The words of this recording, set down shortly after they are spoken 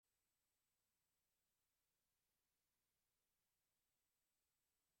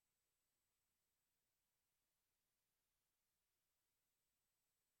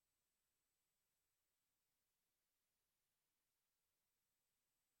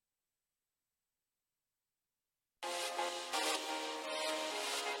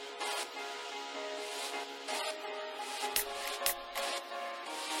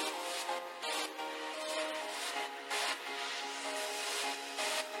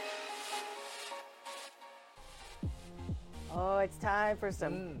Oh, it's time for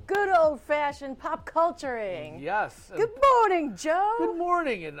some good old-fashioned pop culturing. Yes. Good morning, Joe. Good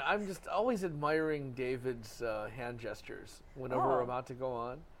morning, and I'm just always admiring David's hand gestures whenever we're about to go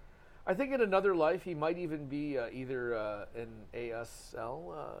on. I think in another life he might even be either an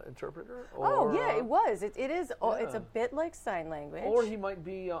ASL interpreter. Or, it was. It is. Oh, it's a bit like sign language. Or he might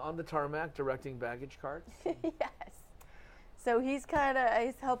be on the tarmac directing baggage carts. Yes. So he's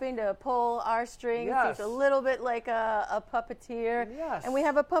he's helping to pull our strings. Yes. He's a little bit like a puppeteer. Yes. And we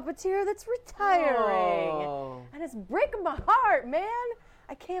have a puppeteer that's retiring. Oh. And it's breaking my heart, man.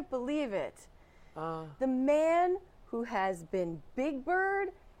 I can't believe it. The man who has been Big Bird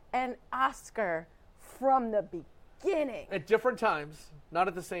and Oscar from the beginning. At different times, not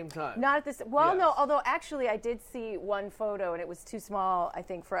at the same time. Not at this. Well, Yes. no. Although actually, I did see one photo, and it was too small, I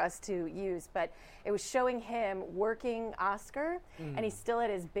think, for us to use. But it was showing him working Oscar, and he still had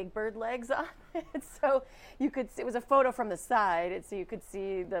his Big Bird legs on. So you could. It was a photo from the side, so you could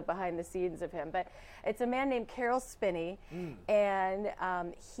see the behind the scenes of him. But it's a man named Carol Spinney, and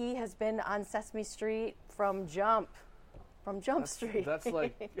he has been on Sesame Street from Jump Street. That's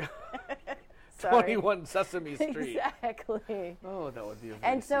like 21 Sorry. Sesame Street. Exactly. Oh, that would be a very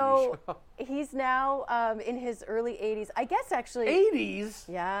And so TV show. he's now in his early 80s. I guess actually. 80s?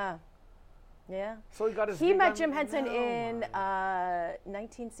 Yeah. Yeah. So he got his He big met on- Jim Henson No. in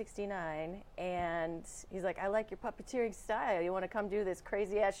 1969, and he's like, I like your puppeteering style. You want to come do this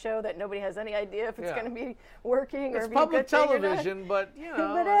crazy-ass show that nobody has any idea if it's Yeah. going to be working It's or be a public good thing or not. television, but, you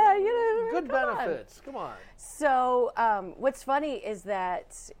know, But, good come on. benefits. Come on. So what's funny is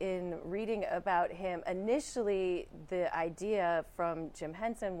that in reading about him, initially the idea from Jim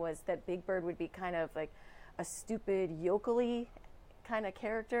Henson was that Big Bird would be kind of like a stupid yokel-y kind of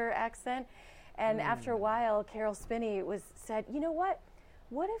character accent. And after a while, Carol Spinney said, you know what?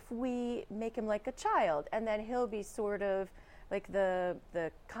 What if we make him like a child, and then he'll be sort of like the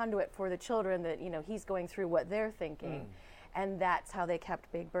conduit for the children that, you know, he's going through what they're thinking. And that's how they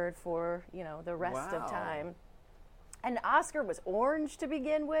kept Big Bird for, you know, the rest of Wow. time. And Oscar was orange to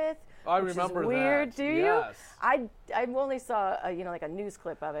begin with. I which remember is weird, that. do you? Yes. I only saw like a news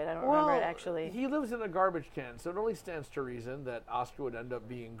clip of it. I don't remember it actually. He lives in a garbage can, so it only stands to reason that Oscar would end up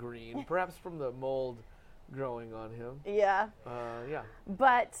being green, perhaps from the mold growing on him. Yeah. Yeah.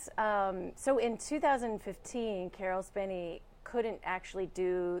 But so in 2015, Carol Spinney couldn't actually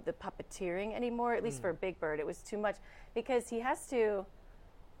do the puppeteering anymore, at least for Big Bird. It was too much because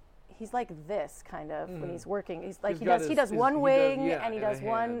he's like this kind of when he's working. He's like he does one wing and he does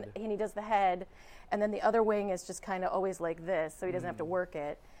one hand. and he does the head, and then the other wing is just kind of always like this, so he doesn't have to work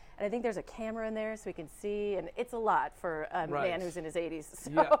it. And I think there's a camera in there so he can see, and it's a lot for a man who's in his 80s.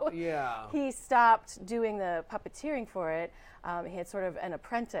 So Yeah. he stopped doing the puppeteering for it. He had sort of an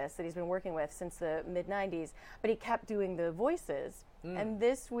apprentice that he's been working with since the mid-90s, but he kept doing the voices. And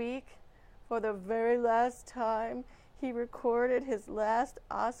this week, for the very last time, he recorded his last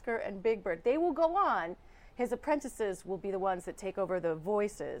Oscar and Big Bird. They will go on. His apprentices will be the ones that take over the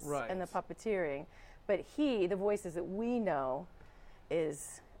voices and the puppeteering. But the voices that we know,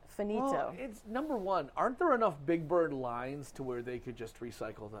 is finito. Well, it's number one. Aren't there enough Big Bird lines to where they could just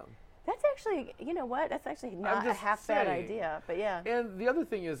recycle them? That's actually, you know what? That's actually not a half bad idea. But yeah. And the other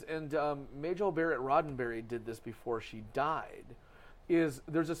thing is, and Majel Barrett Roddenberry did this before she died, is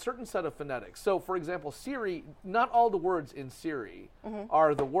there's a certain set of phonetics. So, for example, Siri, not all the words in Siri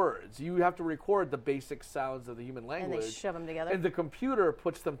are the words. You have to record the basic sounds of the human language. And they shove them together. And the computer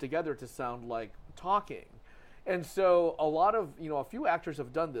puts them together to sound like talking. And so a few actors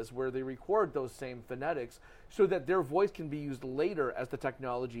have done this where they record those same phonetics so that their voice can be used later as the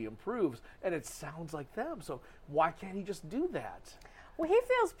technology improves and it sounds like them. So why can't he just do that? Well, he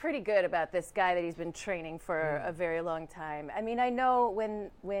feels pretty good about this guy that he's been training for a very long time. I mean, I know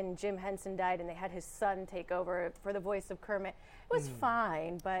when Jim Henson died and they had his son take over for the voice of Kermit, it was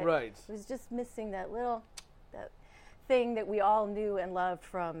fine, but it was just missing that thing that we all knew and loved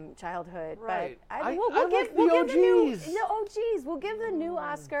from childhood. Right. But We'll give the OGs. We'll give the new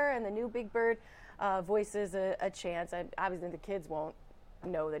Oscar and the new Big Bird voices a chance. Obviously, the kids won't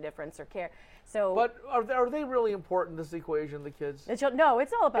know the difference or care. So, but are they really important in this equation, the kids? No,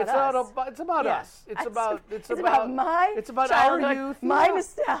 it's all about us. It's about us. It's about my it's about childhood, our youth, my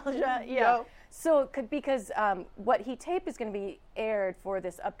nostalgia. Yeah. So because what he taped is going to be aired for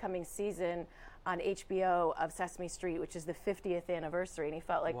this upcoming season on HBO of Sesame Street, which is the 50th anniversary, and he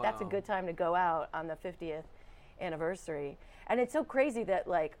felt like that's a good time to go out on the 50th anniversary. And it's so crazy that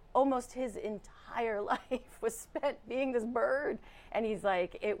like almost his entire life was spent being this bird, and he's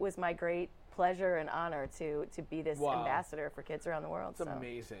like, it was my great pleasure and honor to be this ambassador for kids around the world. It's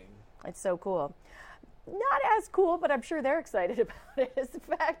amazing. It's so cool. not as cool, but I'm sure they're excited about it, is the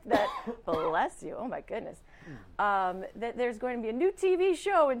fact that, bless you, oh my goodness, that there's going to be a new TV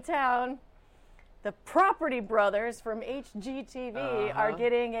show in town. The Property Brothers from HGTV are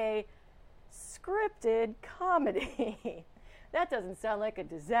getting a scripted comedy. That doesn't sound like a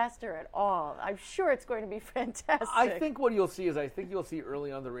disaster at all. I'm sure it's going to be fantastic. I think what you'll see is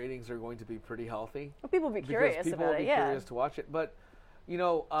early on the ratings are going to be pretty healthy. Well, people will be curious people about will be curious to watch it. But,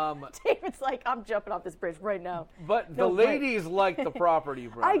 David's like, I'm jumping off this bridge right now. But the ladies like the Property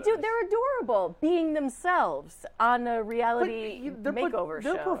Brothers. I do. They're adorable, being themselves on a reality makeover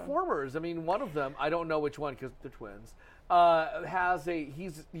show. They're performers. I mean, one of them, I don't know which one because they're twins,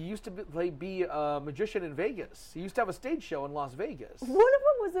 he used to be a magician in Vegas. He used to have a stage show in Las Vegas. One of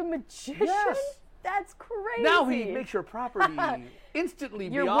them was a magician? Yes. That's crazy. Now he makes your property instantly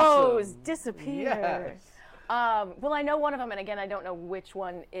your be awesome. woes disappear. Yes. Well, I know one of them, and again, I don't know which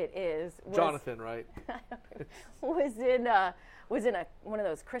one it is. Jonathan, right? was in one of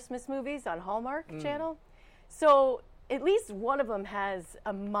those Christmas movies on Hallmark Channel. So at least one of them has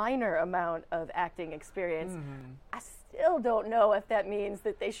a minor amount of acting experience. I still don't know if that means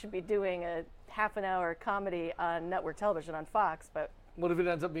that they should be doing a half-an-hour comedy on network television on Fox, but what if it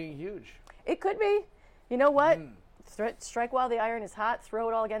ends up being huge? It could be. You know what? Strike while the iron is hot, throw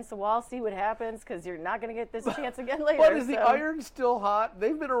it all against the wall, see what happens, because you're not going to get this chance again later. But is the iron still hot?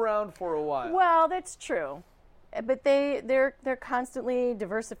 They've been around for a while. Well, that's true. But they're constantly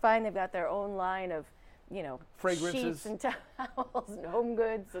diversifying. They've got their own line of, fragrances sheets and towels and home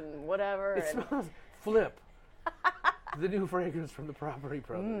goods and whatever. It smells Flip. The new fragrance from the Property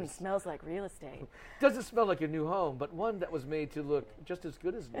Brothers. Smells like real estate. Doesn't smell like a new home, but one that was made to look just as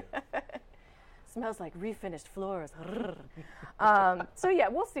good as new. Smells like refinished floors. So yeah,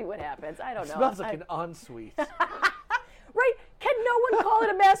 we'll see what happens. I don't know. Smells like an ensuite. Right? Can no one call it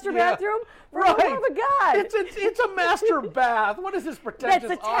a master bathroom? For the love of God. It's a master bath. What is this pretentious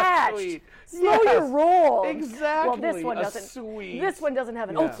That's attached. ensuite? Slow your roll. Exactly. Well, this one doesn't. Suite. This one doesn't have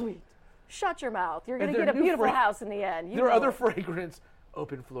an ensuite. Shut your mouth. You're going to get a beautiful house in the end. Their other fragrance,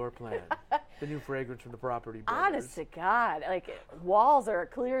 open floor plan. The new fragrance from the Property Brothers. Honest to God, walls are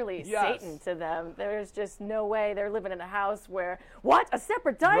clearly Satan to them. There's just no way they're living in a house where, what? A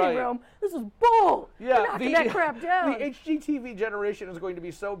separate dining room? This is bull. Yeah, You're knocking that crap down. The HGTV generation is going to be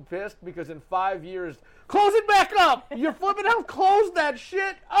so pissed because in 5 years, close it back up. You're flipping out. Close that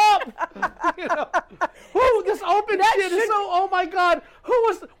shit up. This open shit is so. Oh my God.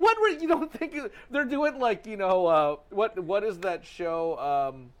 What were you don't think they're doing what is that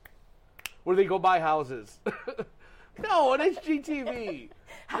show? Where they go buy houses. No, on HGTV.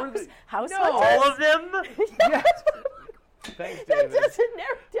 House no, Hunters? all of them? Yes. Thanks, David. That doesn't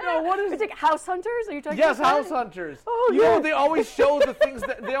narrow down. No, what is it? House Hunters? Are you talking Yes, about House Hunters. Oh, yeah. They always show the things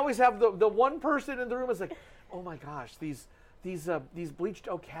that they always have the one person in the room is like, oh my gosh, these bleached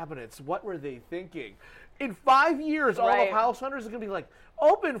oak cabinets, what were they thinking? In 5 years, all of House Hunters is going to be like,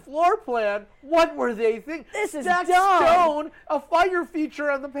 open floor plan, what were they thinking? This is Stacked dumb. stone, a fire feature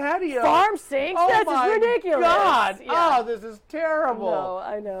on the patio. Farm sinks? Oh This my is ridiculous. God. Yeah. Oh, this is terrible. No,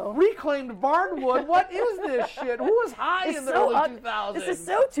 I know. Reclaimed barnwood, what is this shit? Who was high in the early 2000s? This is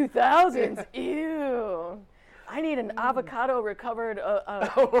so 2000s. Ew. I need an avocado recovered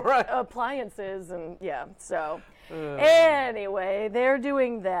appliances and so anyway, they're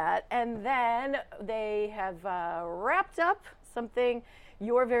doing that, and then they have wrapped up something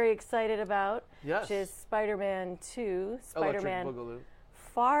you're very excited about, which is Spider-Man 2, Spider-Man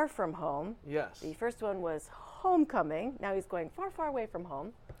Far From Home. Yes. The first one was Homecoming. Now he's going far, far away from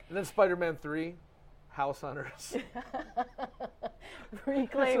home. And then Spider-Man 3, House Hunters.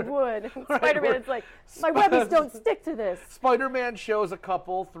 Reclaimed wood. Spider-Man is like, my webbies don't stick to this. Spider-Man shows a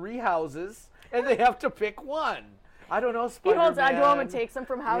couple 3 houses, and they have to pick one. I don't know, Spider-Man. He holds onto them and takes them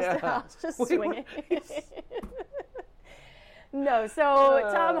from house to house, just swinging. No, so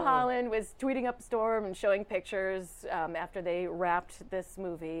Tom Holland was tweeting up a storm and showing pictures after they wrapped this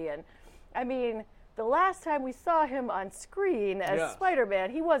movie. And, I mean, the last time we saw him on screen as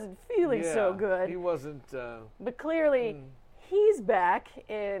Spider-Man, he wasn't feeling so good. He wasn't. But clearly, he's back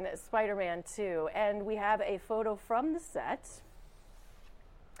in Spider-Man 2. And we have a photo from the set,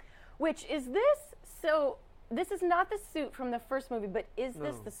 which is this. So this is not the suit from the first movie, but is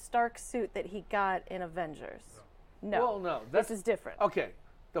this the Stark suit that he got in Avengers? No. Well, no. This is different. Okay.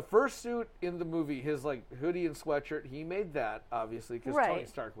 The first suit in the movie, his hoodie and sweatshirt, he made that, obviously, because Tony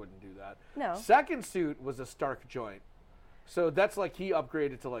Stark wouldn't do that. No. Second suit was a Stark joint. So that's he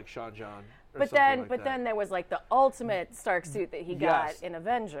upgraded to Sean John. But then there was the ultimate Stark suit that he got in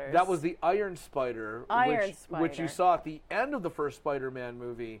Avengers. That was the Iron Spider. Which you saw at the end of the first Spider-Man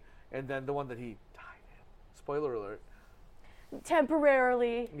movie, and then the one that he died in. Spoiler alert.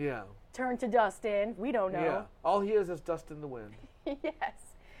 Temporarily Yeah. turned to dust in. We don't know. Yeah. All he is dust in the wind. Yes.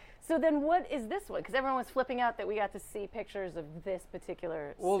 So then what is this one? Because everyone was flipping out that we got to see pictures of this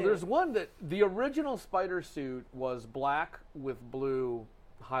particular Well, suit. there's one that the original spider suit was black with blue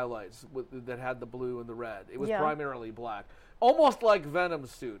highlights that had the blue and the red. It was Yeah. primarily black. Almost like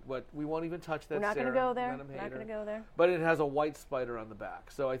Venom's suit, but we won't even touch that. We're not going to Sarah, go there. Venom Not hater. going to go there. But it has a white spider on the back.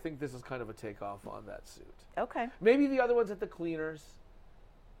 So I think this is kind of a takeoff on that suit. Okay. Maybe the other one's at the cleaners.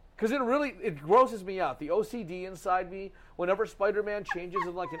 Because it grosses me out. The OCD inside me, whenever Spider-Man changes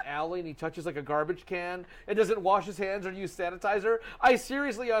in like an alley and he touches like a garbage can and doesn't wash his hands or use sanitizer, I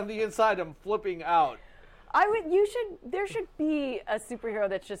seriously on the inside am flipping out. There should be a superhero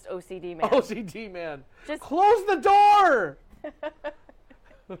that's just OCD man. OCD man. Just- Close the door!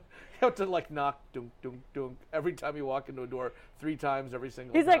 You have to like knock, dunk, dunk, dunk, every time you walk into a door 3 times every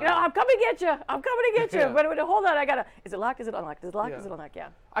single He's time. like, no, I'm coming to get you. I'm coming to get you. Yeah. But hold on, is it locked? Is it unlocked? Is it locked? Yeah. Is it unlocked? Yeah.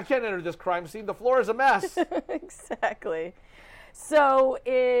 I can't enter this crime scene. The floor is a mess. Exactly. So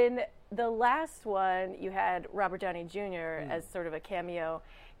in the last one, you had Robert Downey Jr. as sort of a cameo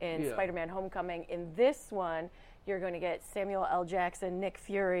in Yeah. Spider-Man: Homecoming. In this one, you're going to get Samuel L. Jackson, Nick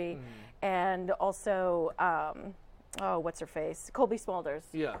Fury, and also what's her face, Colby Smulders,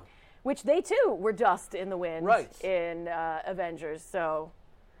 Yeah. which they too were dust in the wind Right. in Avengers. So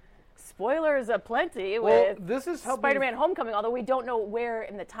spoilers aplenty Well, with this is how Spider-Man: Homecoming. Although we don't know where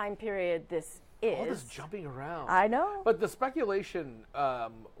in the time period this is. all this jumping around. I know. But the speculation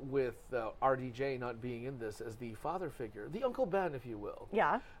with RDJ not being in this as the father figure, the Uncle Ben, if you will,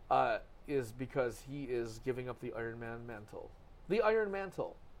 Yeah. is because he is giving up the Iron Man mantle. The Iron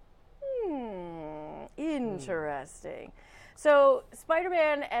Mantle. Interesting. So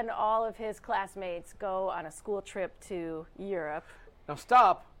Spider-Man and all of his classmates go on a school trip to Europe. Now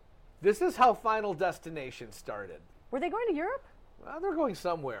stop. This is how Final Destination started. Were they going to Europe? Well, they're going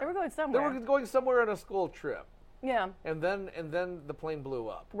somewhere. They were going somewhere. They were going somewhere on a school trip, Yeah. and then the plane blew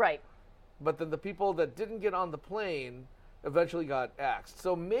up. Right. But then the people that didn't get on the plane eventually got axed.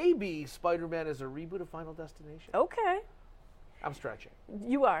 So maybe Spider-Man is a reboot of Final Destination. Okay. I'm stretching.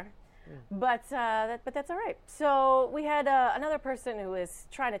 You are. But that's all right. So we had another person who is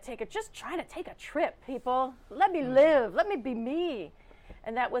trying to take a trip, people. Let me live. Let me be me.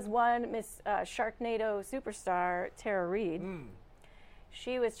 And that was one Miss Sharknado superstar, Tara Reid.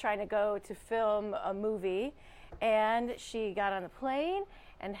 She was trying to go to film a movie, and she got on the plane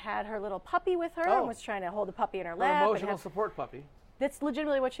and had her little puppy with her and was trying to hold the puppy in her An lap. emotional support puppy. That's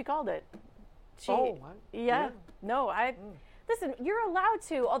legitimately what she called it. What? Yeah. No, listen, you're allowed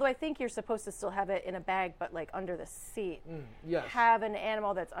to, although I think you're supposed to still have it in a bag, but like under the seat. Yes. Have an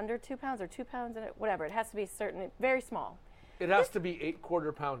animal that's under 2 pounds or 2 pounds in it, whatever. It has to be very small. It has to be 8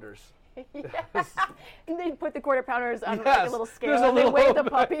 quarter-pounders. Yes. And they put the quarter pounders on like Yes, a little scale there's a and they little weigh the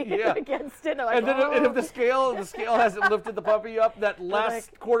bit, puppy yeah. against it. And, like, And then oh. and if the scale hasn't lifted the puppy up, that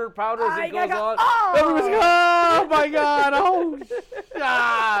last like, quarter pounder as it goes on, oh! everybody's like, oh my God, oh,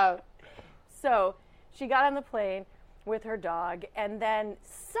 ah. So she got on the plane with her dog, and then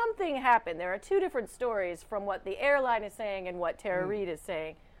something happened. There are 2 different stories from what the airline is saying and what Tara Reid is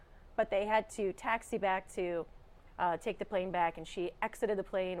saying. But they had to taxi back to take the plane back, and she exited the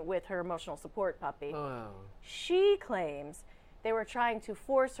plane with her emotional support puppy. Oh. She claims they were trying to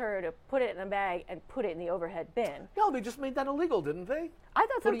force her to put it in a bag and put it in the overhead bin. No, they just made that illegal, didn't they? I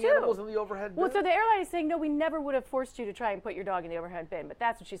thought Putting so too. animals in the overhead bin? Well, so the airline is saying, no, we never would have forced you to try and put your dog in the overhead bin, but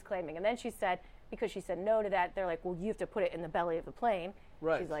that's what she's claiming. And then she said, because she said no to that, they're like, well, you have to put it in the belly of the plane.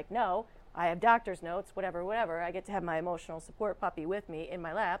 Right. She's like, no, I have doctor's notes, whatever. I get to have my emotional support puppy with me in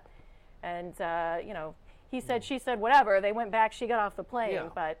my lap. And, he said, she said, whatever. They went back, she got off the plane, Yeah.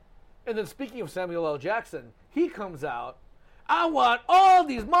 but... And then speaking of Samuel L. Jackson, he comes out, I want all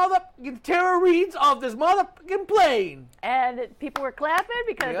these motherfucking Tara Reids off this motherfucking plane. And people were clapping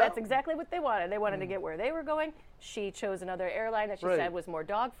because Yeah. that's exactly what they wanted. They wanted to get where they were going. She chose another airline that she Right. said was more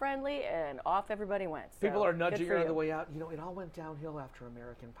dog friendly, and off everybody went. So, People are good nudging for her on you. the way out. You know, it all went downhill after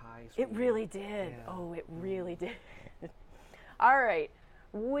American Pie. It really did. Yeah. Oh, it really did. All right.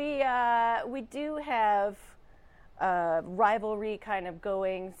 We do have rivalry kind of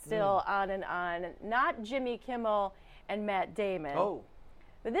going still on and on. Not Jimmy Kimmel and Matt Damon. Oh.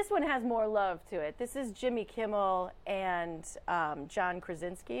 But this one has more love to it. This is Jimmy Kimmel and John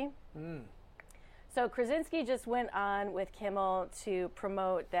Krasinski. So Krasinski just went on with Kimmel to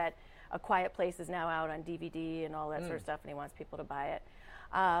promote that A Quiet Place is now out on DVD and all that sort of stuff, and he wants people to buy it.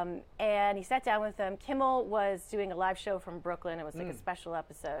 And he sat down with them. Kimmel was doing a live show from Brooklyn. It was like a special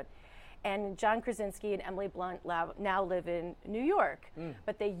episode. And John Krasinski and Emily Blunt now live in New York.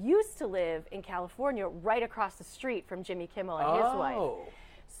 But they used to live in California right across the street from Jimmy Kimmel and his wife.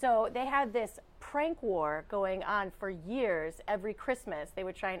 So they had this prank war going on for years. Every Christmas, they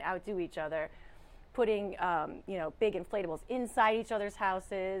would try and outdo each other, putting big inflatables inside each other's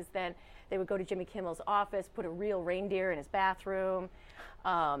houses. Then they would go to Jimmy Kimmel's office, put a real reindeer in his bathroom.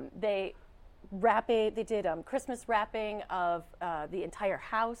 They did Christmas wrapping of the entire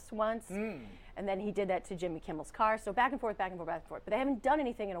house once, and then he did that to Jimmy Kimmel's car. So back and forth, back and forth, back and forth. But they haven't done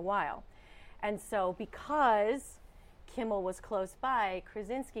anything in a while. And so because Kimmel was close by,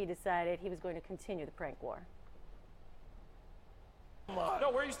 Krasinski decided he was going to continue the prank war. No,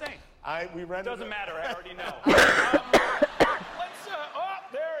 where are you staying? We rented. Doesn't matter. I already know.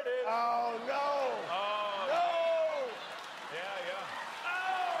 There it is. Oh no! Oh No! yeah. Oh!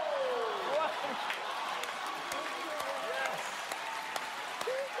 What?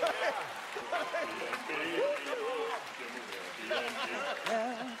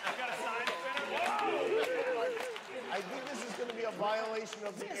 You got a sign to finish? I think this is going to be a violation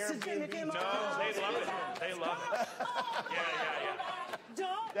of the Airbnb. No, they love it. They love it. Yeah.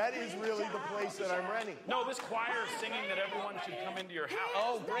 That is really the place that I'm renting. No, this choir is singing that everyone should come into your house.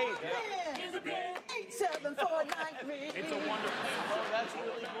 Oh, great! It's a wonderful. Oh, that's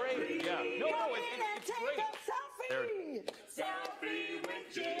really great. Yeah. No, it's great. There. Selfie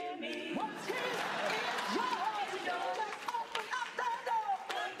with Jimmy. What's his is yours. Open up the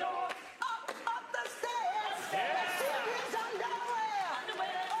door. Up the stairs. See his underwear.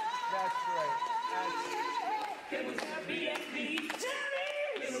 That's right.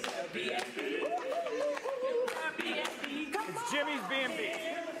 It's Jimmy's B&B.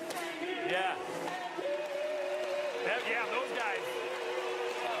 Yeah. Yeah, those guys.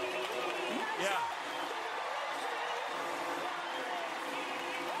 Yeah.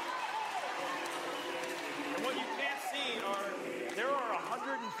 And what you can't see there are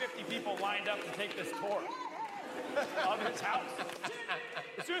 150 people lined up to take this tour of his house.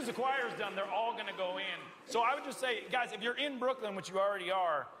 As soon as the choir's done, they're all going to go in. So I would just say, guys, if you're in Brooklyn, which you already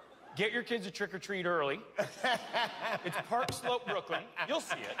are, get your kids a trick-or-treat early. It's Park Slope, Brooklyn. You'll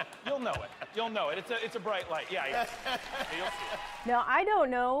see it. You'll know it. You'll know it. It's a bright light. Yeah, you'll see it. Now, I don't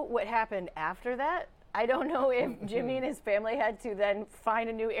know what happened after that. I don't know if Jimmy and his family had to then find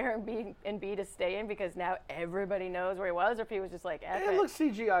a new Airbnb to stay in because now everybody knows where he was, or if he was just like, F It looks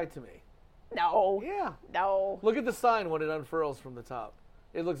CGI to me. No. Yeah. No. Look at the sign when it unfurls from the top.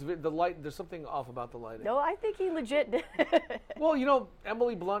 It looks, the light, there's something off about the lighting. No, I think he legit did. Well,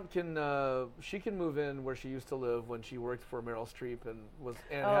 Emily Blunt she can move in where she used to live when she worked for Meryl Streep and was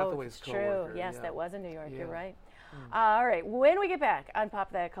Anne Hathaway's coworker. True. Yes, yeah. that was in New York. Yeah. You're right. All right. When we get back on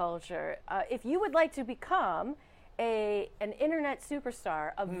Pop That Culture, if you would like to become an internet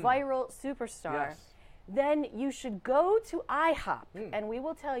superstar, a viral superstar, Yes. then you should go to IHOP, and we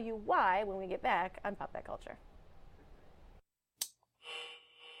will tell you why when we get back on Pop That Culture.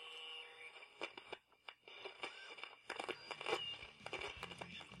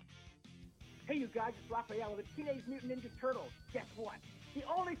 Hey, you guys, it's Raphael of the Teenage Mutant Ninja Turtles. Guess what? The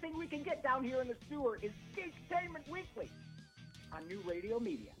only thing we can get down here in the sewer is Geektainment Weekly on New Radio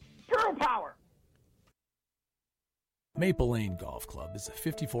Media. Turtle Power! Maple Lane Golf Club is a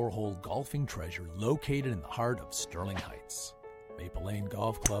 54-hole golfing treasure located in the heart of Sterling Heights. Maple Lane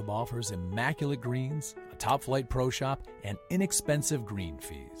Golf Club offers immaculate greens, a top-flight pro shop, and inexpensive green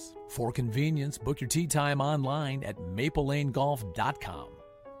fees. For convenience, book your tee time online at maplelanegolf.com.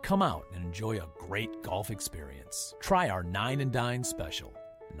 Come out and enjoy a great golf experience. Try our 9 and Dine special.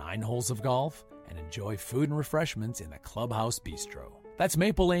 9 holes of golf and enjoy food and refreshments in the Clubhouse Bistro. That's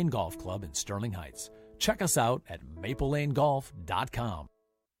Maple Lane Golf Club in Sterling Heights. Check us out at maplelanegolf.com.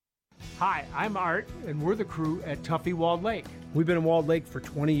 Hi, I'm Art, and we're the crew at Tuffy Walled Lake. We've been in Walled Lake for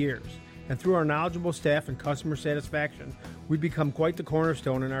 20 years, and through our knowledgeable staff and customer satisfaction, we've become quite the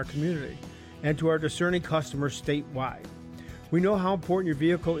cornerstone in our community and to our discerning customers statewide. We know how important your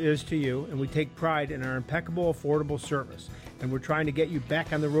vehicle is to you, and we take pride in our impeccable, affordable service, and we're trying to get you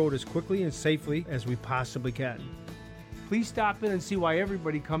back on the road as quickly and safely as we possibly can. Please stop in and see why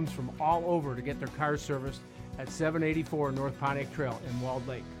everybody comes from all over to get their cars serviced at 784 North Pontiac Trail in Walled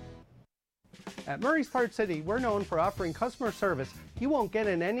Lake. At Murray's Part City, we're known for offering customer service you won't get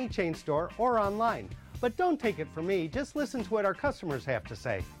in any chain store or online. But don't take it from me, just listen to what our customers have to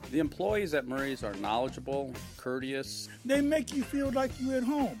say. The employees at Murray's are knowledgeable, courteous. They make you feel like you're at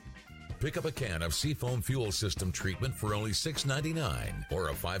home. Pick up a can of Seafoam Fuel System treatment for only $6.99 or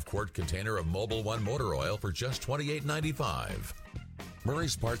a 5-quart container of Mobil 1 motor oil for just $28.95.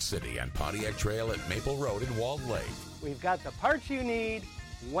 Murray's Part City and Pontiac Trail at Maple Road in Walled Lake. We've got the parts you need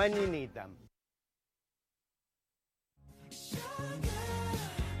when you need them.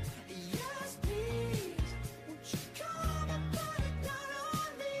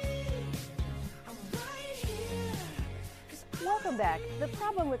 Welcome back. The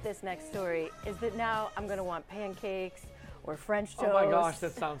problem with this next story is that now I'm going to want pancakes or French toast. Oh my gosh,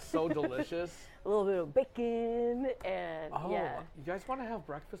 that sounds so delicious. A little bit of bacon and yeah. You guys want to have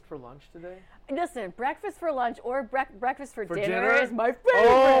breakfast for lunch today? Listen, breakfast for lunch or breakfast for dinner is my favorite.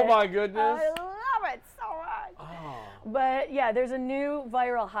 Oh my goodness. I love it so much. Oh. But yeah, there's a new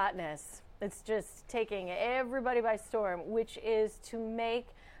viral hotness that's just taking everybody by storm, which is to make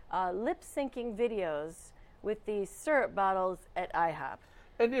lip-syncing videos with these syrup bottles at IHOP.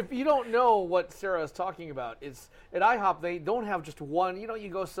 And if you don't know what Sarah is talking about, it's at IHOP they don't have just one. You know, you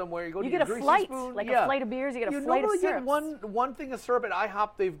go somewhere, you go to get your a greasy flight, spoon. like a flight of beers. You get a flight of syrups. Get one thing of syrup at IHOP.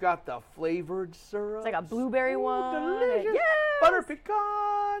 They've got the flavored syrup. It's like a blueberry one. Delicious. Yes! Butter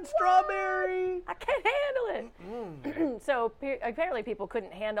pecan, strawberry. I can't handle it. So apparently people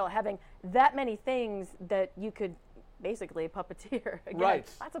couldn't handle having that many things that you could basically puppeteer. Again, Right.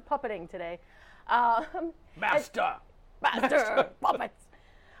 Lots of puppeting today. Master puppets.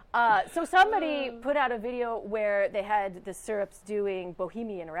 So somebody put out a video where they had the syrups doing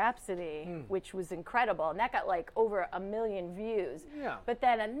Bohemian Rhapsody, which was incredible, and that got like over 1 million views. Yeah. But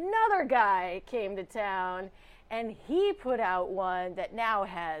then another guy came to town, and he put out one that now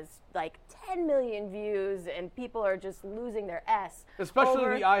has like 10 million views, and people are just losing their S. Especially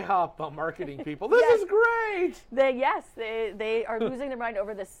over the IHOP marketing people. This is great. They are losing their mind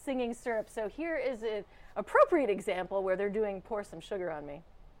over the singing syrup. So here is an appropriate example where they're doing Pour Some Sugar on Me.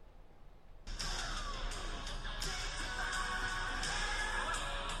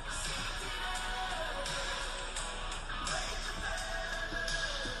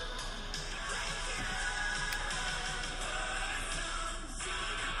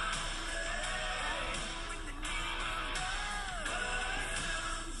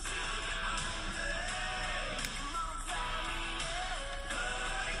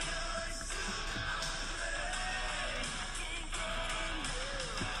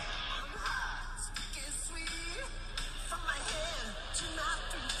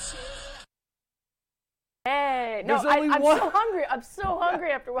 Hey, no, I'm so hungry. I'm so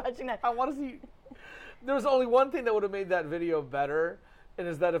hungry after watching that. I want to see. There's only one thing that would have made that video better, and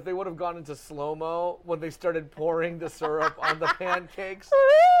is that if they would have gone into slow-mo when they started pouring the syrup on the pancakes.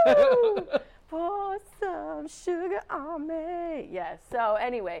 Pour some sugar on me. Yes. So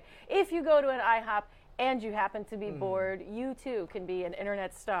anyway, if you go to an IHOP and you happen to be bored, you too can be an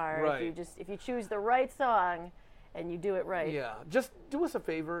internet star Right. if you choose the right song and you do it right. Yeah, just do us a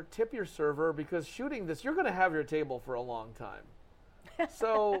favor, tip your server, because shooting this, you're going to have your table for a long time.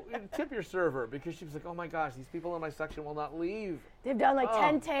 So tip your server, because she's like, oh my gosh, these people in my section will not leave. They've done like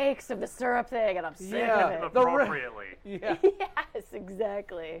 10 takes of the syrup thing, and I'm sick of it. Appropriately. Yeah. Yes,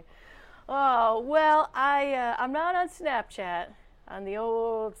 exactly. Oh, well, I'm not on Snapchat, on the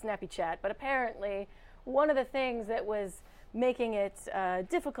old Snappy Chat, but apparently one of the things that was making it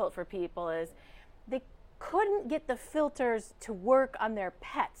difficult for people is they couldn't get the filters to work on their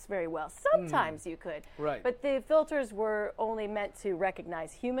pets very well. Sometimes you could. Right. But the filters were only meant to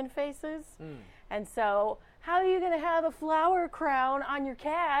recognize human faces. And so how are you going to have a flower crown on your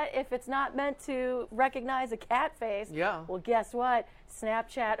cat if it's not meant to recognize a cat face? Yeah. Well, guess what?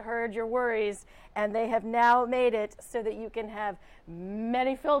 Snapchat heard your worries, and they have now made it so that you can have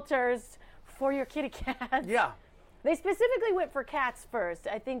many filters for your kitty cats. Yeah. They specifically went for cats first.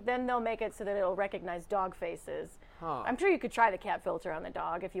 I think then they'll make it so that it'll recognize dog faces. Huh. I'm sure you could try the cat filter on the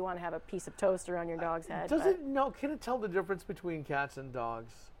dog if you want to have a piece of toast around your dog's head. Can it tell the difference between cats and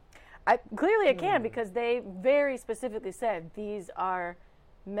dogs? Clearly it can, because they very specifically said these are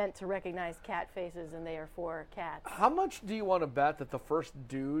meant to recognize cat faces and they are for cats. How much do you want to bet that the first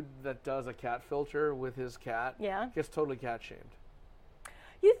dude that does a cat filter with his cat gets totally cat shamed?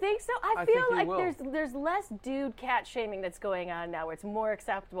 You think so? I feel think he like will. there's less dude cat shaming that's going on now, where it's more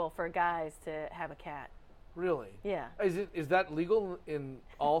acceptable for guys to have a cat. Really? Yeah. Is that legal in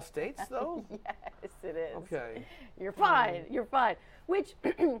all states though? Yes, it is. Okay. You're fine. You're fine. Which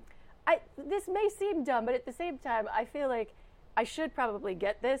this may seem dumb, but at the same time, I feel like I should probably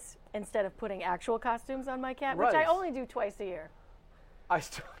get this instead of putting actual costumes on my cat, which I Right. only do twice a year. I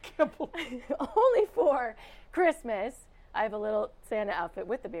still can't believe. Only for Christmas. I have a little Santa outfit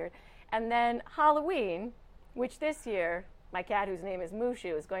with the beard. And then Halloween, which this year, my cat, whose name is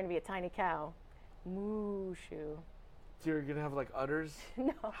Mushu, is going to be a tiny cow. Mushu. So you're going to have like udders?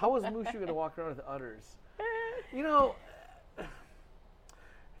 No. How is Mushu going to walk around with udders? You know,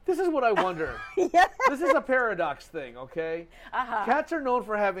 This is what I wonder. Yeah. This is a paradox thing, okay? Uh-huh. Cats are known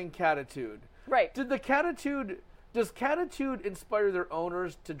for having catitude. Right. Does catitude inspire their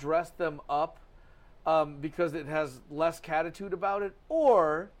owners to dress them up because it has less catitude about it?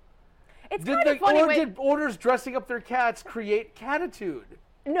 Or It's kind of funny. did owners dressing up their cats create catitude?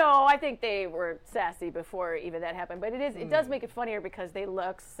 No, I think they were sassy before even that happened. But it does make it funnier because they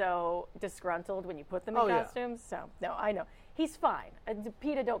look so disgruntled when you put them in costumes. So, no, I know. He's fine.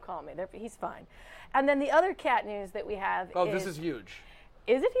 PETA, don't call me. He's fine. And then the other cat news that we have is... Oh, this is huge.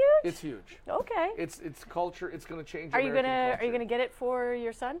 Is it huge? It's huge. Okay. It's culture. It's going to change. Are you American culture. gonna get it for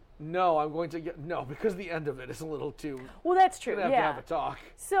your son? No, I'm going to get because the end of it is a little too. Well, that's true. We're gonna have to have a talk.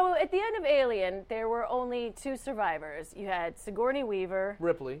 So at the end of Alien, there were only 2 survivors. You had Sigourney Weaver,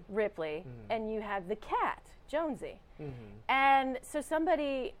 Ripley, and you had the cat, Jonesy. Mm-hmm. And so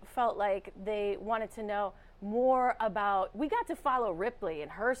somebody felt like they wanted to know more about. We got to follow Ripley and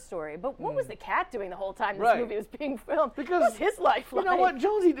her story, but what was the cat doing the whole time this movie was being filmed? Because what was his life like? You know what?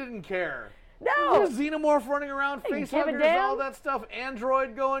 Jonesy didn't care. No. There's xenomorph running around, Didn't face give a huggers, damn. all that stuff.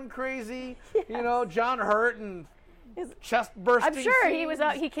 Android going crazy. Yes. You know, John Hurt and chest bursting. I'm sure he scenes. was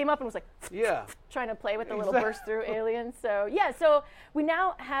out. He came up and was like, yeah, trying to play with the little burst through alien. So yeah, so we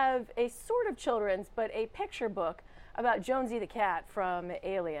now have a sort of children's, but a picture book about Jonesy the cat from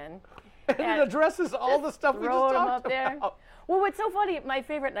Alien. And it addresses all the stuff we just Throwing him talked up there. about. Well, what's so funny, my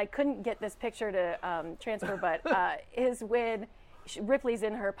favorite, and I couldn't get this picture to transfer, but is when Ripley's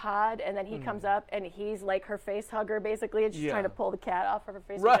in her pod, and then he comes up, and he's like her face hugger, basically, and she's trying to pull the cat off of her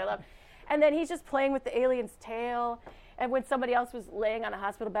face, which I love. And then he's just playing with the alien's tail. And when somebody else was laying on a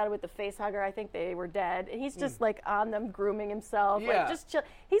hospital bed with the face hugger, I think they were dead. And he's just like on them, grooming himself. Yeah. Like just chill.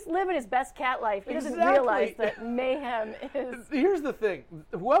 He's living his best cat life. He doesn't Exactly. realize that mayhem is. Here's the thing: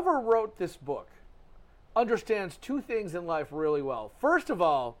 whoever wrote this book understands 2 things in life really well. First of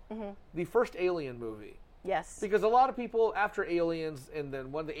all, the first Alien movie. Yes. Because a lot of people, after Aliens, and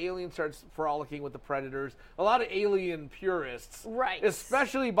then when the alien starts frolicking with the Predators, a lot of Alien purists,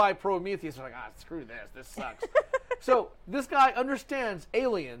 especially by Prometheus, are like, screw this, this sucks. So this guy understands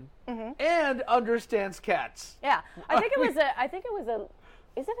Alien and understands cats. Yeah, I think it was a.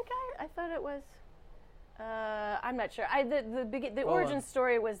 Is it a guy? I thought it was. I'm not sure. The origin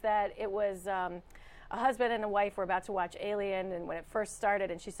story was that it was a husband and a wife were about to watch Alien, and when it first started,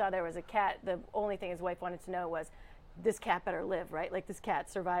 and she saw there was a cat, the only thing his wife wanted to know was, this cat better live, right? Like this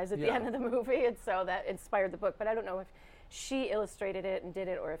cat survives at the end of the movie, and so that inspired the book. But I don't know if she illustrated it and did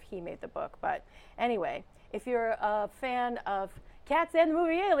it, or if he made the book. But anyway, if you're a fan of cats and the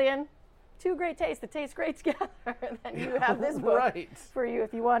movie Alien, 2 great tastes that taste great together, then you have this book for you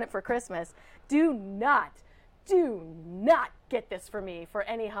if you want it for Christmas. Do not get this for me for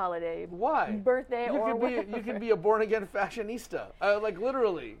any holiday. Why? Birthday or whatever. You can be a born-again fashionista, like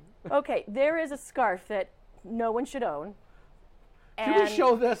literally. Okay, there is a scarf that no one should own. Can we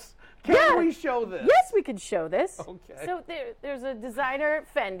show this? Can we show this? Yes, we could show this. Okay. So there's a designer,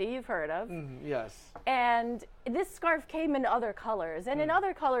 Fendi, you've heard of. Yes. And this scarf came in other colors. And in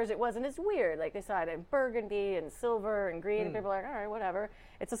other colors, it wasn't as weird. Like they saw it in burgundy and silver and green. And people are like, all right, whatever.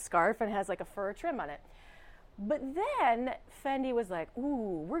 It's a scarf and has like a fur trim on it. But then Fendi was like,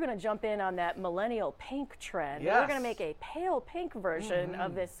 ooh, we're going to jump in on that millennial pink trend. Yes. We're going to make a pale pink version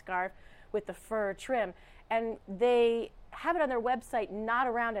of this scarf with the fur trim. And they have it on their website, not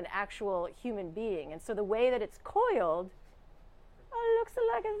around an actual human being. And so the way that it's coiled looks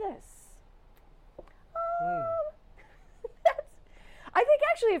like this. I think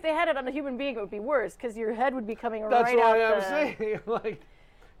actually if they had it on a human being, it would be worse because your head would be coming right out. That's why I'm saying, like,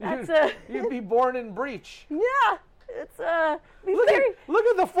 you'd be born in breach. Yeah, it's look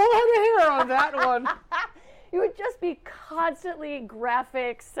at the full head of hair on that one. You would just be constantly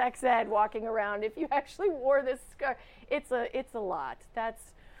graphic sex ed walking around if you actually wore this scarf. It's a lot.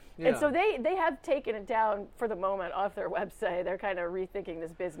 And so they have taken it down for the moment off their website. They're kind of rethinking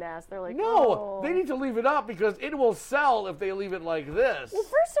this business. They're like, they need to leave it up because it will sell if they leave it like this. Well,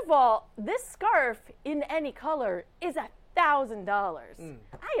 first of all, this scarf in any color is $1,000.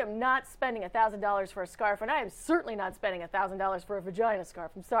 I am not spending $1,000 for a scarf, and I am certainly not spending $1,000 for a vagina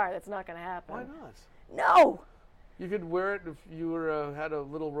scarf. I'm sorry, that's not going to happen. Why not? No. You could wear it if you were had a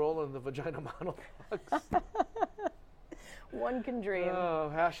little role in the Vagina Model Box. One can dream.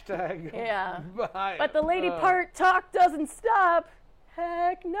 Oh, hashtag. Yeah. Bye. But the lady part talk doesn't stop.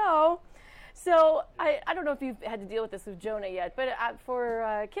 Heck no. So I don't know if you've had to deal with this with Jonah yet, but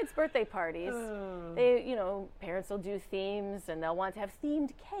for kids' birthday parties, parents will do themes, and they'll want to have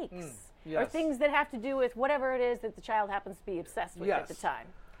themed cakes or things that have to do with whatever it is that the child happens to be obsessed with at the time.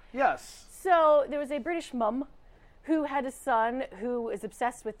 Yes. So there was a British mum who had a son who is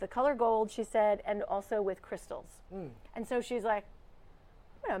obsessed with the color gold, she said, and also with crystals. And so she's like,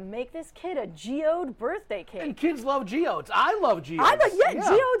 I'm going to make this kid a geode birthday cake. And kids love geodes. I love geodes.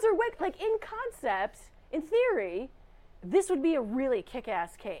 Geodes are like in concept, in theory, this would be a really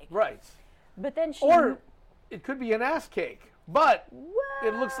kick-ass cake. Right. But then she... Or it could be an ass cake, but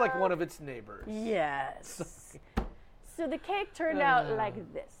it looks like one of its neighbors. Yes. So the cake turned out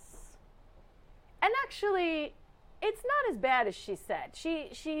like this. And actually, it's not as bad as she said.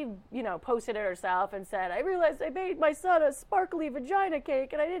 She posted it herself and said, I realized I made my son a sparkly vagina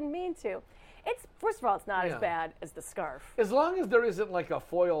cake and I didn't mean to. First of all, it's not as bad as the scarf. As long as there isn't like a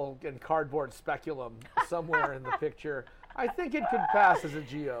foil and cardboard speculum somewhere in the picture, I think it could pass as a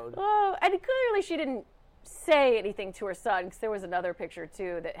geode. Oh, and clearly she didn't say anything to her son, because there was another picture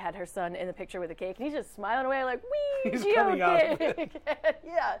too that had her son in the picture with the cake, and he's just smiling away like, wee, He's geode coming out. cake.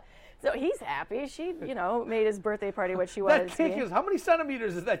 Yeah. So he's happy. She, made his birthday party what she wanted That to be. cake is, how many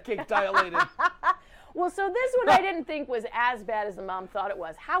centimeters is that cake dilated? Well, so this one I didn't think was as bad as the mom thought it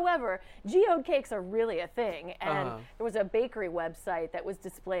was. However, geode cakes are really a thing, and there was a bakery website that was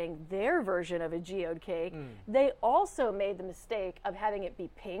displaying their version of a geode cake. They also made the mistake of having it be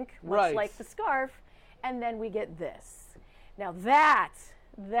pink, much like the scarf, and then we get this. Now that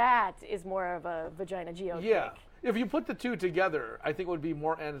is more of a vagina geode cake. If you put the two together, I think it would be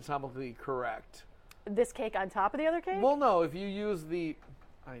more anatomically correct. This cake on top of the other cake? Well, no, if you use the...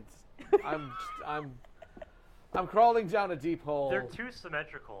 I'm crawling down a deep hole. They're too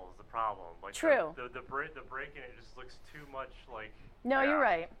symmetrical is the problem. Like True. The break in it just looks too much like... No, you're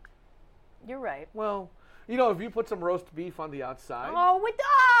right. You're right. Well, if you put some roast beef on the outside... Oh,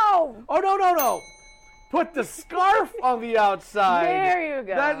 no! Oh, no. Put the scarf on the outside. There you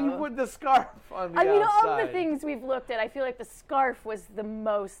go. You put the scarf on the outside. Of the things we've looked at, I feel like the scarf was the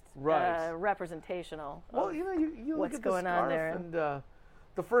most representational. Well, you look what's at the going scarf on there. And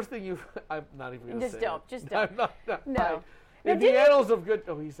the first thing I'm not even going to say Just don't. I'm not. No. In the annals of good...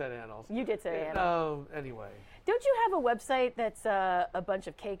 Oh, he said annals. You did say annals. Anyway. Don't you have a website that's a bunch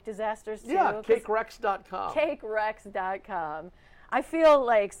of cake disasters, too? Yeah, cakerex.com. Cakerex.com. I feel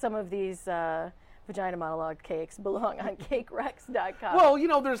like some of these vagina monologue cakes belong on cakerex.com.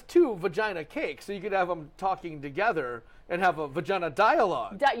 Well, there's two vagina cakes, so you could have them talking together and have a vagina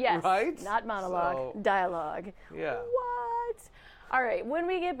dialogue. Yes. Right? Not monologue, dialogue. Yeah. What? All right, when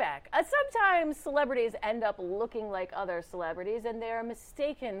we get back, sometimes celebrities end up looking like other celebrities, and they're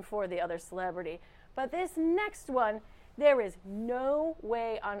mistaken for the other celebrity. But this next one, there is no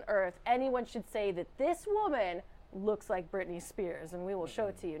way on earth anyone should say that this woman looks like Britney Spears, and we will show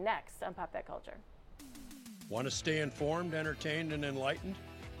it to you next on Pop That Culture. Want to stay informed, entertained, and enlightened?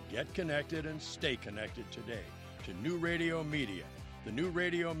 Get connected and stay connected today to New Radio Media. The New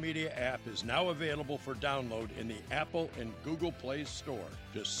Radio Media app is now available for download in the Apple and Google Play Store.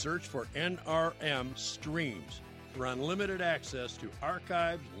 Just search for NRM Streams for unlimited access to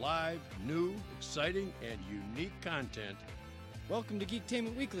archived, live, new, exciting, and unique content. Welcome to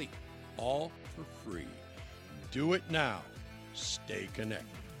Geektainment Weekly. All for free. Do it now. Stay connected.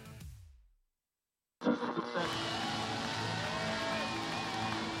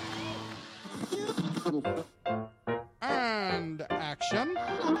 And action.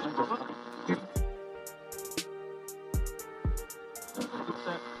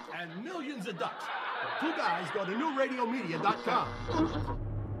 And millions of ducks. The two guys go to newradiomedia.com.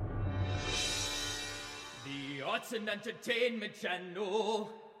 The Arts and Entertainment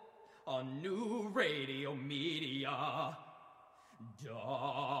Channel on New Radio Media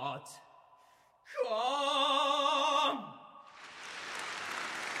 .com.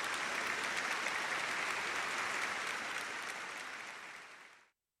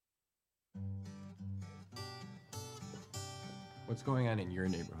 What's going on in your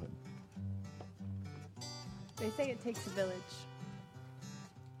neighborhood? They say it takes a village.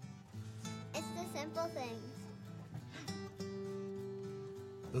 It's the simple things.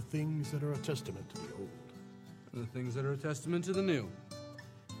 The things that are a testament to the old. The things that are a testament to the new.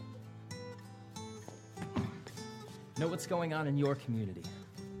 Know what's going on in your community.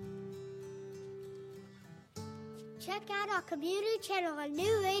 Check out our community channel on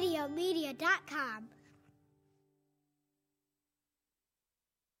newradiomedia.com.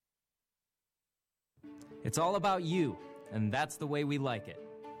 It's all about you, and that's the way we like it.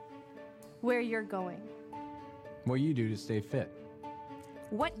 Where you're going. What you do to stay fit.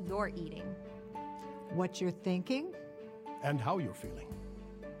 What you're eating. What you're thinking. And how you're feeling.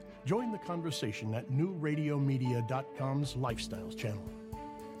 Join the conversation at newradiomedia.com's Lifestyles channel.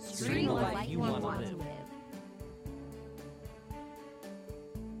 Stream the life you want to live.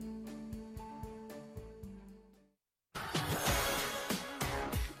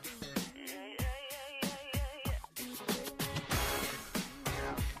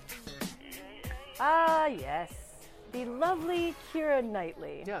 Ah, yes. The lovely Keira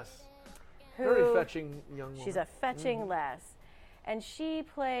Knightley. Yes. Who, very fetching young woman. She's a fetching lass. And she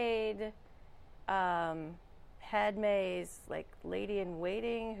played Padme's like lady in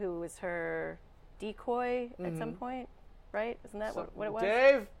waiting, who was her decoy at some point, right? Isn't that what it was?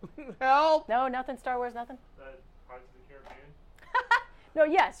 Dave, help! No, nothing. Star Wars, nothing. Pirates of the Caribbean. No,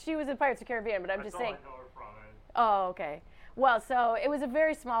 yes, she was in Pirates of the Caribbean, but I'm just saying. That's all I know her from. Oh, okay. Well, so it was a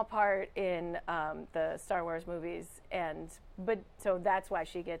very small part in the Star Wars movies, so that's why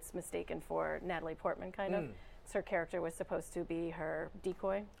she gets mistaken for Natalie Portman, kind of. So her character was supposed to be her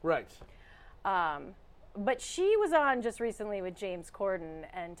decoy. Right. But she was on just recently with James Corden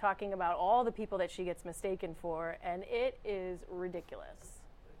and talking about all the people that she gets mistaken for, and it is ridiculous.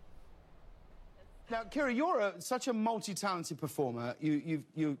 Now, Keira, you're such a multi-talented performer.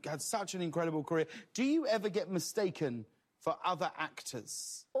 You've had such an incredible career. Do you ever get mistaken for other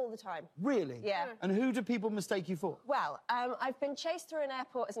actors? All the time. Really? Yeah. And who do people mistake you for? Well, I've been chased through an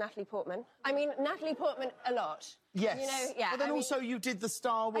airport as Natalie Portman. I mean, Natalie Portman a lot. Yes. You know, yeah. But then also you did the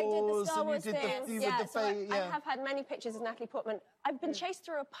Star Wars. I did the Star Wars and you things. did Yeah, the so I have had many pictures of Natalie Portman. I've been chased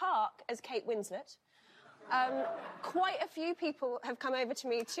through a park as Kate Winslet. Quite a few people have come over to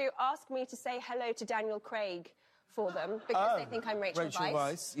me to ask me to say hello to Daniel Craig for them because they think I'm Rachel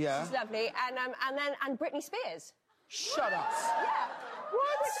Weisz. Yeah. She's lovely. And Britney Spears. Shut up. Yeah.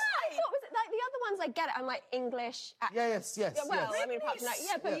 What? Which I thought was like the other ones. I get it. I'm like English. Yes. Yeah, well, I mean, apart from that,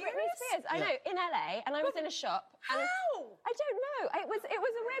 yeah, but Britney Spears. I know in LA, and I was in a shop. And How? I don't know. It was a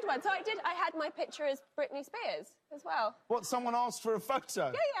weird one. So I had my picture as Britney Spears as well. What? Someone asked for a photo?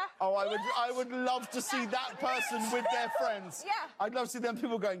 Yeah. Oh, I would love to see that person with their friends. Yeah. I'd love to see them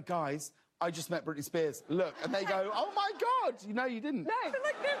people going, guys, I just met Britney Spears. Look, and they go, oh my God! No, you didn't. No.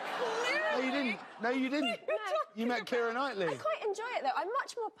 No, you didn't. No, you didn't. You met Keira Knightley. I quite enjoy it though. I'm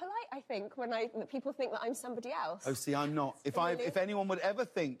much more polite, I think, when that people think that I'm somebody else. Oh, see, I'm not. If anyone would ever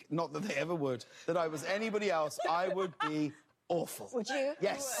think, not that they ever would, that I was anybody else, I would be awful. Would you?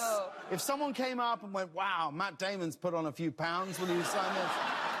 Yes. Oh. If someone came up and went, wow, Matt Damon's put on a few pounds, will you sign this?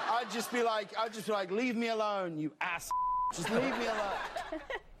 I'd just be like, leave me alone, you ass. Just leave me alone.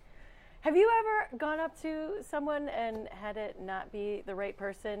 Have you ever gone up to someone and had it not be the right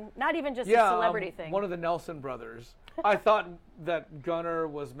person? Not even just a celebrity thing. One of the Nelson brothers. I thought that Gunnar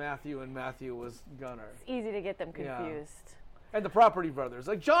was Matthew and Matthew was Gunnar. It's easy to get them confused. Yeah. And the Property Brothers.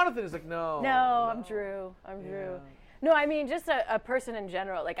 Like, Jonathan is like, no. No, I'm Drew. I'm Drew. No, I mean, just a person in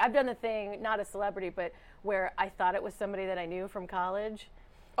general. Like, I've done the thing, not a celebrity, but where I thought it was somebody that I knew from college.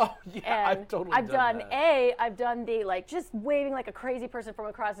 Oh, yeah, And I've totally I've done that. I've done the, like, just waving like a crazy person from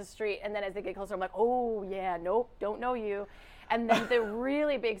across the street, and then as they get closer, I'm like, oh, yeah, nope, don't know you. And then the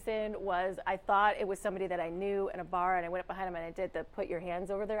really big sin was I thought it was somebody that I knew in a bar, and I went up behind them and I did the put your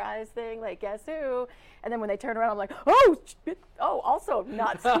hands over their eyes thing, like, guess who? And then when they turn around, I'm like, also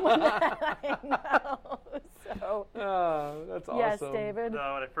not someone that I know. So, that's awesome. Yes, David.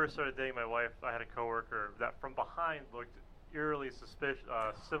 No, when I first started dating my wife, I had a coworker that from behind looked eerily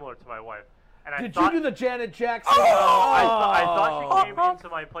similar to my wife. And Did you do the Janet Jackson? I thought she came into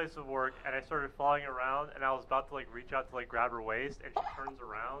my place of work, and I started following around, and I was about to like reach out to like grab her waist, and she turns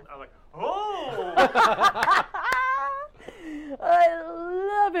around. I'm like, oh!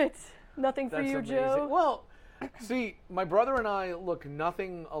 I love it. Nothing for That's you, amazing. Joe. Well, see, my brother and I look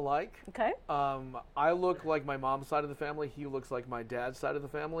nothing alike. Okay. I look like my mom's side of the family. He looks like my dad's side of the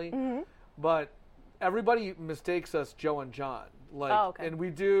family. Mm-hmm. But everybody mistakes us Joe and John. Like, okay. And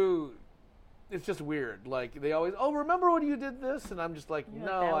we do. It's just weird. Like, they always, remember when you did this? And I'm just like, no,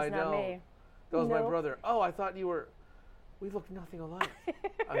 that was I not don't. me. That was my Nope. brother. Oh, I thought you were. We look nothing alike.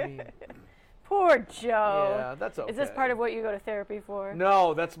 I mean. Poor Joe. Yeah, that's okay. Is this part of what you go to therapy for?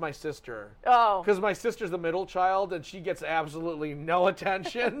 No, that's my sister. Oh. Because my sister's the middle child, and she gets absolutely no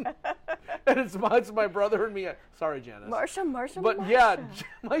attention. And it's my brother and me. Sorry, Janice. Marsha. But yeah,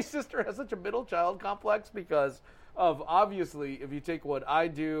 my sister has such a middle child complex because of, obviously, if you take what I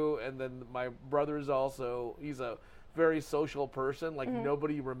do, and then my brother is also, he's a very social person. Like,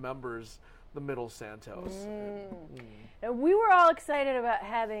 nobody remembers the middle Santos. Now, we were all excited about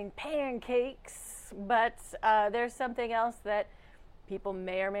having pancakes, but there's something else that people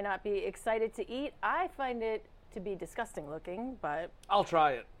may or may not be excited to eat. I find it to be disgusting looking, but I'll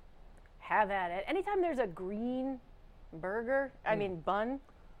try it. Have at it. Anytime there's a green burger, bun,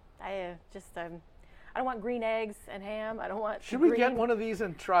 I don't want green eggs and ham. I don't want. Should we get one of these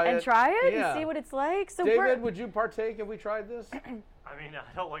and try it? And try it Yeah. and see what it's like. So David, would you partake if we tried this? I mean,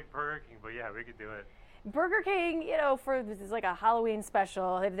 I don't like Burger King, but yeah, we could do it. Burger King, for this is like a Halloween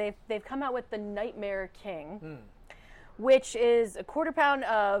special. They've come out with the Nightmare King, which is a quarter pound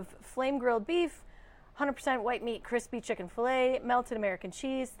of flame grilled beef, 100% white meat, crispy chicken filet, melted American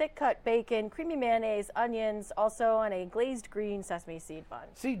cheese, thick cut bacon, creamy mayonnaise, onions, also on a glazed green sesame seed bun.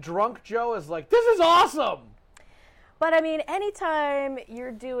 See, drunk Joe is like, this is awesome! But I mean, anytime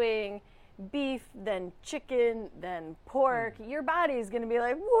you're doing beef, then chicken, then pork, your body's going to be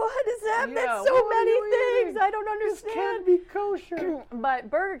like, what is that? Yeah, That's so many things. I don't understand. This can't be kosher. But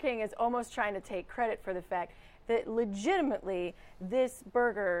Burger King is almost trying to take credit for the fact that legitimately this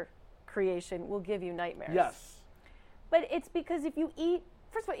burger creation will give you nightmares. Yes. But it's because if you eat,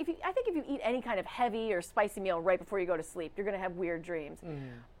 first of all, I think if you eat any kind of heavy or spicy meal right before you go to sleep, you're going to have weird dreams.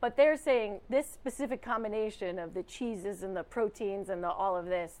 But they're saying this specific combination of the cheeses and the proteins and all of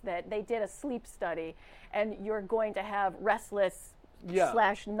this, that they did a sleep study, and you're going to have restless /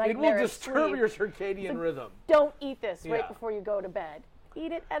 nightmare. It will disturb sleep. your circadian rhythm. Don't eat this right Yeah. before you go to bed.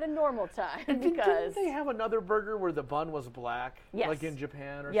 Eat it at a normal time. And because didn't they have another burger where the bun was black? Yes. Like in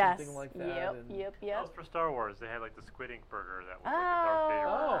Japan or Yes. something like that? Yep, and yep. That was for Star Wars. They had like the squid ink burger that was like the Darth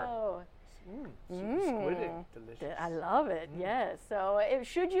Vader burger. Squid ink, delicious. I love it, yes. So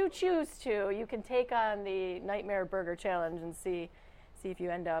should you choose to, you can take on the Nightmare Burger Challenge and see if you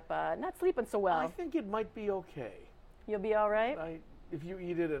end up not sleeping so well. I think it might be okay. You'll be all right? If you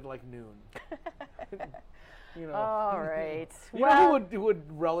eat it at like noon. You know. All right. You know who would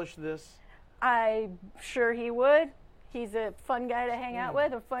relish this? I'm sure he would. He's a fun guy to hang out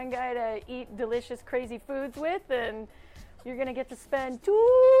with, a fun guy to eat delicious, crazy foods with, and you're going to get to spend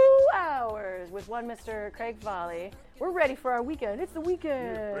 2 hours with one Mr. Craig Volley. We're ready for our weekend. It's the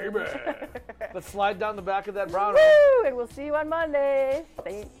weekend. Baby. Let's slide down the back of that brown. Woo! And we'll see you on Monday.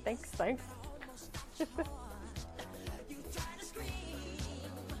 Thanks.